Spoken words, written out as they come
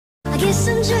guess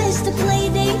I'm just a play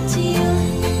date to you.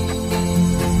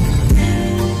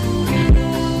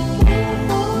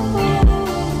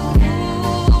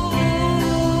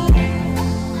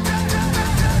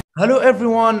 Hello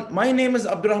everyone, my name is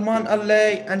Abdurrahman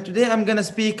Allay and today I'm gonna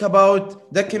speak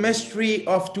about the chemistry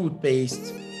of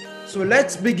toothpaste. So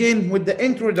let's begin with the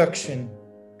introduction.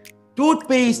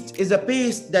 Toothpaste is a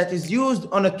paste that is used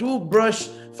on a toothbrush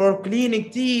for cleaning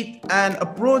teeth and a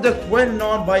product well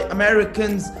known by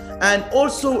Americans, and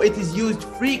also it is used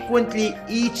frequently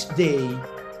each day.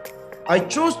 I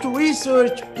chose to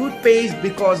research toothpaste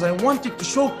because I wanted to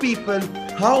show people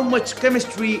how much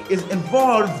chemistry is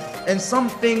involved in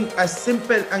something as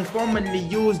simple and commonly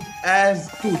used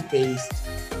as toothpaste.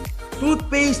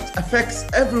 Toothpaste affects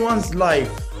everyone's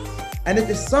life, and it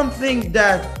is something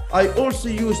that I also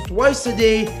use twice a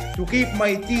day to keep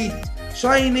my teeth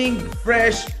shining,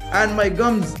 fresh, and my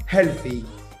gums healthy.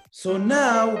 So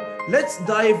now, let's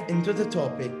dive into the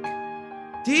topic.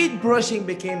 Teeth brushing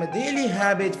became a daily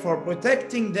habit for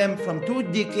protecting them from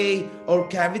tooth decay or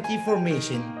cavity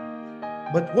formation.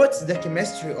 But what's the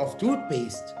chemistry of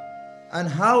toothpaste? And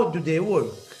how do they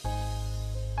work?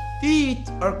 Teeth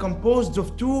are composed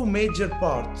of two major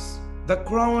parts, the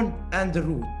crown and the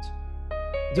root.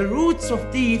 The roots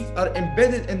of teeth are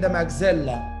embedded in the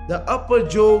maxilla, the upper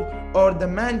jaw, or the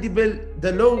mandible,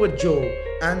 the lower jaw,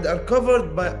 and are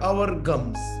covered by our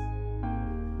gums.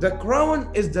 The crown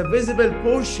is the visible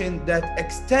portion that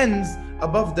extends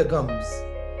above the gums.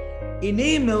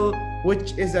 Enamel,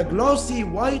 which is a glossy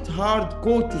white hard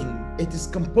coating, it is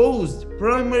composed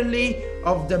primarily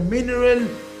of the mineral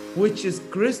which is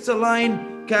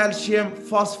crystalline calcium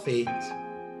phosphate.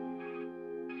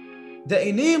 The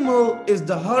enamel is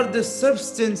the hardest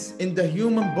substance in the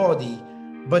human body,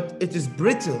 but it is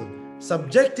brittle,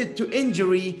 subjected to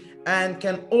injury, and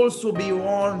can also be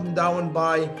worn down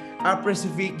by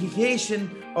acidification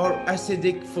or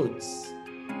acidic foods.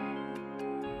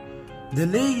 The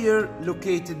layer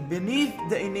located beneath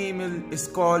the enamel is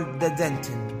called the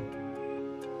dentin.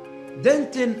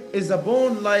 Dentin is a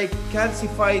bone-like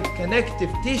calcified connective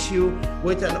tissue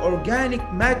with an organic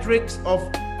matrix of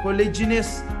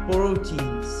collagenous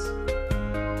proteins.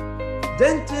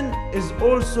 Dentin is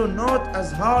also not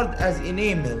as hard as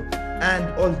enamel, and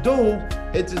although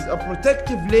it is a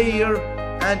protective layer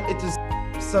and it is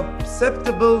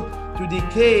susceptible to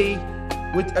decay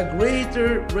with a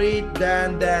greater rate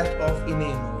than that of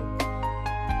enamel.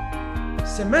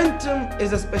 Cementum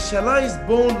is a specialized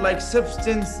bone-like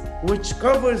substance which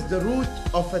covers the root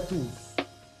of a tooth.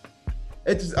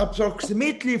 It is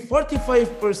approximately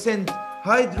 45%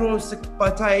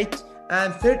 hydroxyapatite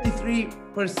and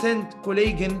 33%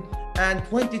 collagen and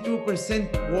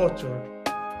 22% water.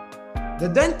 The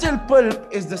dental pulp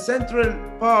is the central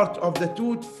part of the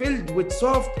tooth filled with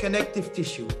soft connective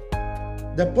tissue.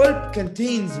 The pulp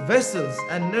contains vessels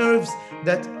and nerves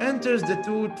that enters the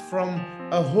tooth from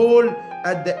a hole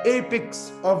at the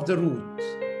apex of the root.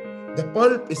 The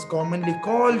pulp is commonly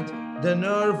called the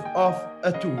nerve of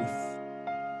a tooth.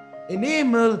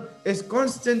 Enamel is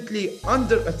constantly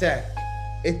under attack.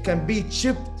 It can be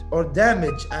chipped or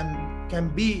damaged and can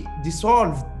be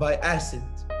dissolved by acid.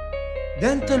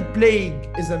 Dental plaque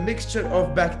is a mixture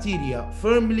of bacteria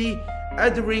firmly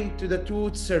adhering to the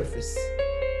tooth surface.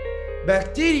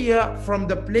 Bacteria from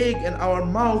the plaque in our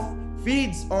mouth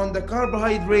feeds on the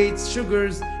carbohydrates,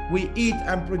 sugars we eat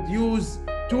and produce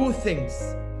two things.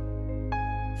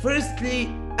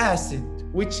 Firstly, acid,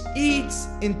 which eats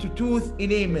into tooth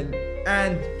enamel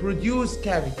and produce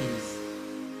cavities.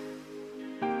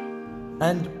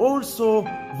 And also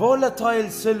volatile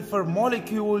sulfur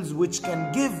molecules which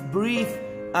can give brief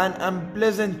and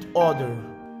unpleasant odor.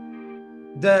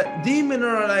 The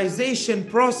demineralization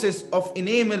process of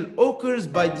enamel occurs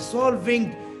by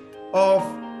dissolving of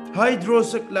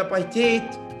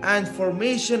hydroxyapatite and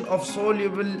formation of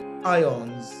soluble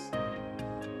ions.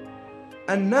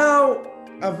 And now,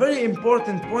 a very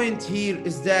important point here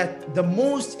is that the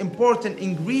most important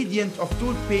ingredient of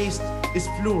toothpaste is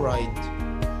fluoride.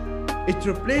 It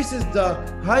replaces the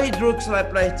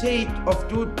hydroxyapatite of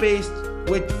toothpaste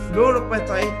with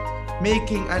fluorapatite,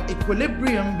 making an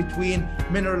equilibrium between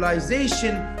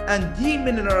mineralization and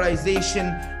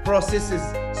demineralization processes,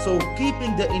 so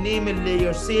keeping the enamel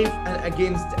layer safe and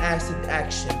against acid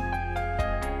action.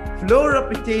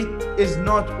 Fluorapatite is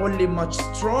not only much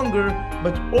stronger,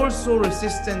 but also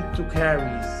resistant to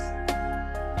caries.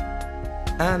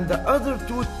 And the other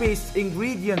toothpaste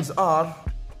ingredients are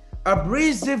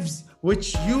abrasives,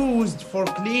 which used for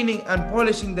cleaning and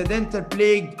polishing the dental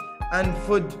plaque and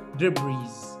food debris.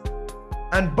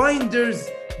 And binders,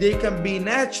 they can be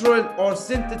natural or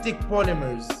synthetic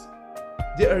polymers.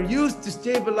 They are used to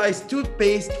stabilize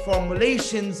toothpaste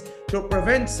formulations to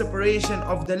prevent separation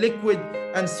of the liquid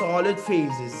and solid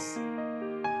phases.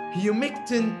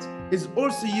 Humectant is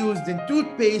also used in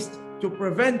toothpaste to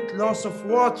prevent loss of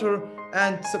water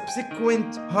and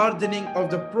subsequent hardening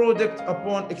of the product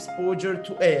upon exposure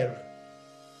to air.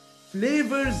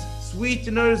 Flavors,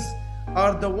 sweeteners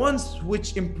are the ones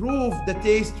which improve the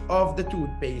taste of the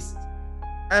toothpaste,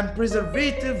 and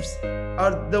preservatives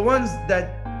are the ones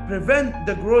that prevent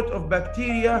the growth of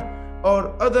bacteria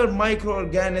or other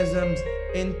microorganisms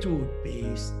in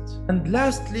toothpaste. And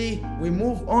lastly, we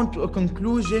move on to a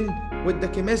conclusion with the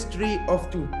chemistry of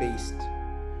toothpaste.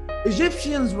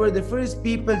 Egyptians were the first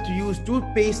people to use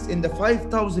toothpaste in the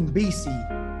 5000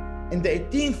 BC. In the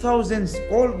 18,000s,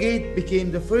 Colgate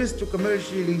became the first to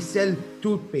commercially sell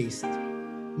toothpaste.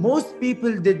 Most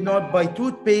people did not buy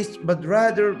toothpaste but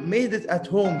rather made it at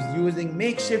homes using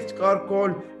makeshift charcoal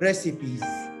recipes.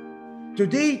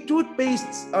 Today,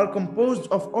 toothpastes are composed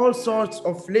of all sorts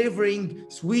of flavoring,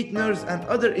 sweeteners, and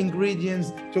other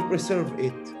ingredients to preserve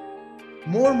it.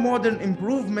 More modern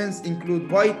improvements include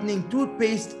whitening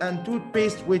toothpaste and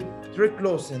toothpaste with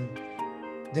triclosan.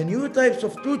 The new types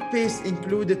of toothpaste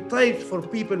included types for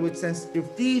people with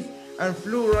sensitive teeth and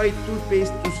fluoride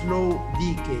toothpaste to slow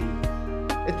decay.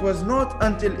 It was not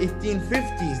until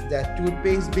 1850s that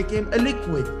toothpaste became a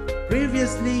liquid.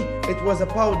 Previously, it was a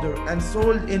powder and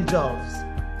sold in jars.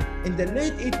 In the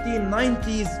late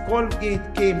 1890s,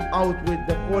 Colgate came out with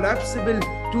the collapsible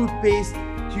toothpaste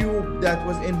tube that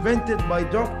was invented by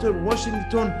Dr.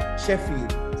 Washington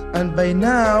Sheffield. And by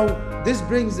now, this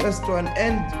brings us to an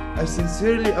end. I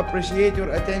sincerely appreciate your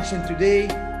attention today.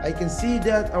 I can see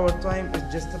that our time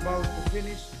is just about to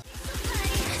finish.